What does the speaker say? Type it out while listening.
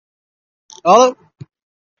Hello?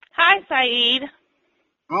 Hi, Saeed.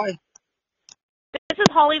 Hi. This is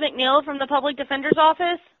Holly McNeil from the Public Defender's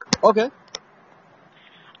Office. Okay.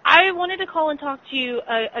 I wanted to call and talk to you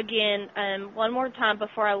again one more time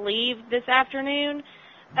before I leave this afternoon.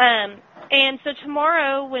 And so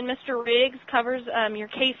tomorrow, when Mr. Riggs covers your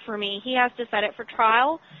case for me, he has to set it for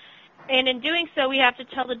trial. And in doing so, we have to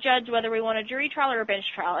tell the judge whether we want a jury trial or a bench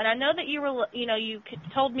trial. And I know that you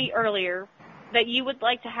told me earlier that you would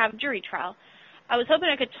like to have jury trial. I was hoping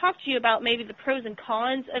I could talk to you about maybe the pros and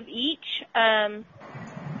cons of each.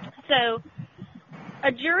 So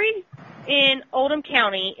a jury in Oldham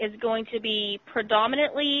County is going to be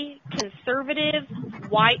predominantly conservative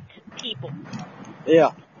white people.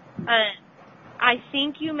 Yeah. I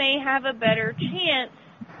think you may have a better chance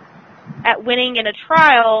at winning in a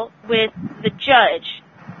trial with the judge,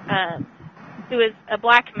 who is a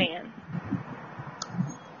black man.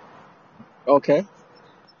 Okay.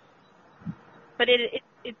 But it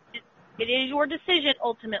is your decision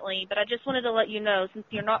ultimately, but I just wanted to let you know, since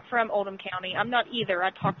you're not from Oldham County, I'm not either. I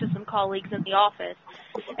talked to some colleagues in the office,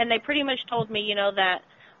 and they pretty much told me, that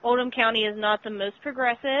Oldham County is not the most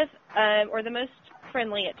progressive or the most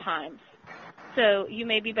friendly at times. So you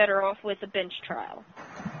may be better off with a bench trial.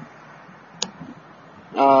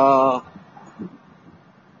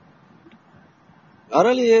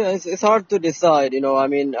 It's hard to decide, I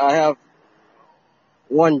mean, I have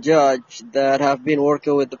one judge that have been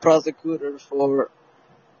working with the prosecutors for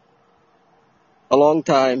a long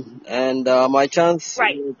time, and my chance.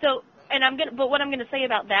 Right. So, but what I'm gonna say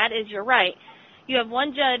about that is you're right. You have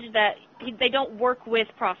one judge that they don't work with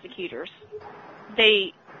prosecutors.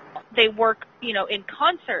 They work, in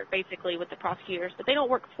concert basically with the prosecutors, but they don't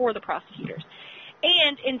work for the prosecutors.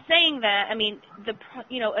 And in saying that, I mean, if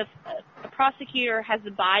a prosecutor has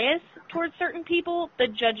a bias towards certain people, the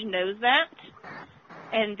judge knows that,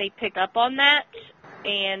 and they pick up on that,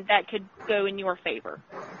 and that could go in your favor.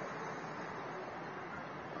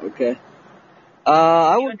 Okay.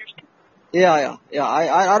 I would. understand. Yeah.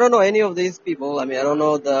 I don't know any of these people. I mean, I don't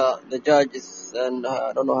know the judges, and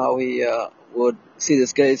I don't know how he would see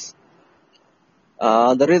this case.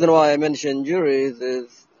 The reason why I mentioned juries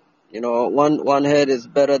is, one head is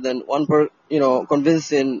better than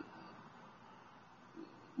convincing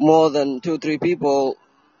more than 2-3 people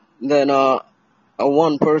than a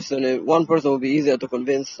one person. One person would be easier to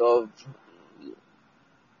convince of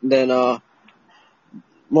than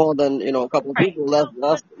more than a couple of Right. people. Well,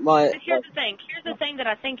 That's my. but here's the thing. Here's the thing that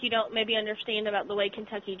I think you don't maybe understand about the way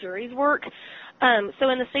Kentucky juries work. So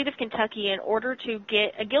in the state of Kentucky, in order to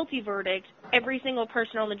get a guilty verdict, every single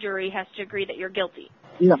person on the jury has to agree that you're guilty.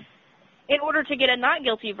 Yeah. In order to get a not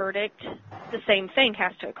guilty verdict, the same thing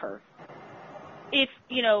has to occur. If,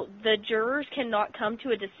 the jurors cannot come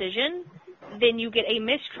to a decision, then you get a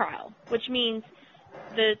mistrial, which means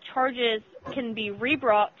the charges can be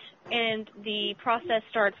rebrought and the process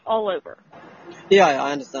starts all over. Yeah,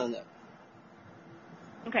 I understand that.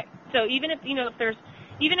 Okay. So even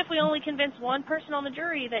if we only convince one person on the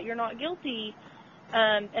jury that you're not guilty,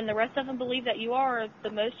 and the rest of them believe that you are,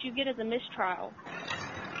 the most you get is a mistrial.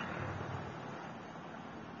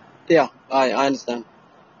 Yeah, I understand.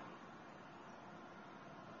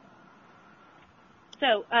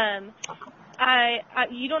 So,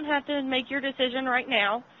 you don't have to make your decision right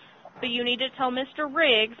now, but you need to tell Mr.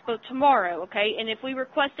 Riggs tomorrow, okay? And if we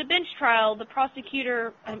request a bench trial, the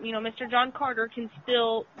prosecutor, Mr. John Carter, can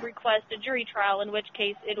still request a jury trial, in which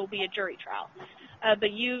case it'll be a jury trial.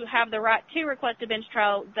 But you have the right to request a bench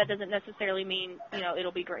trial. That doesn't necessarily mean,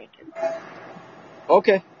 it'll be granted.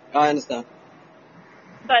 Okay, I understand.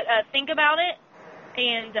 But think about it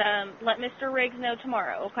and let Mr. Riggs know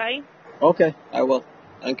tomorrow, okay? Okay, I will.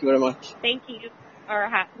 Thank you very much. Thank you. All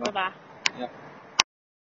right. Bye-bye. Yeah.